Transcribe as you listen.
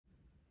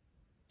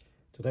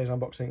Today's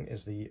unboxing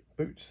is the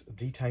Boots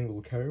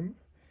Detangle Comb.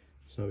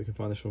 So we can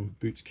find this from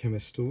Boots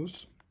chemist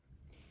stores.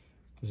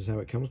 This is how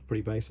it comes,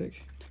 pretty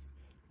basic.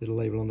 Little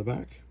label on the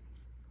back.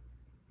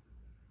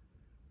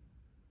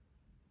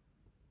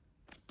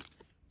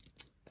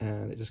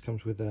 And it just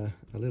comes with a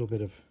little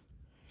bit of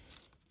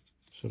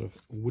sort of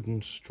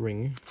wooden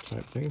string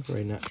type thing.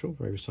 Very natural,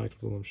 very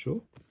recyclable, I'm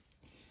sure.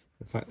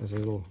 In fact, there's a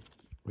little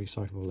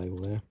recyclable label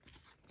there.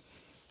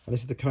 And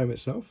this is the comb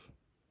itself.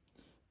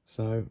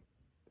 So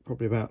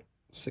probably about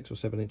 6 or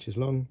 7 inches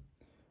long,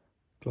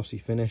 glossy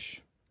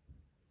finish,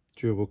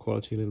 durable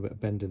quality, a little bit of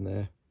bend in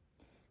there,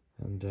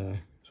 and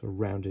sort of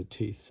rounded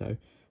teeth. So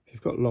if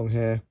you've got long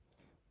hair,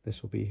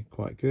 this will be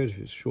quite good. If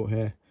it's short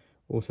hair,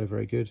 also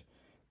very good.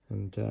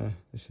 And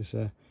this is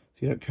so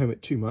you don't comb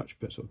it too much,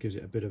 but sort of gives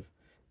it a bit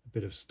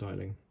of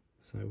styling.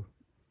 So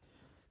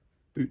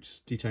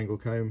Boots Detangle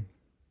Comb,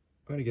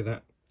 I'm going to give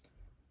that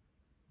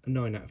a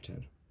 9 out of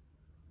 10.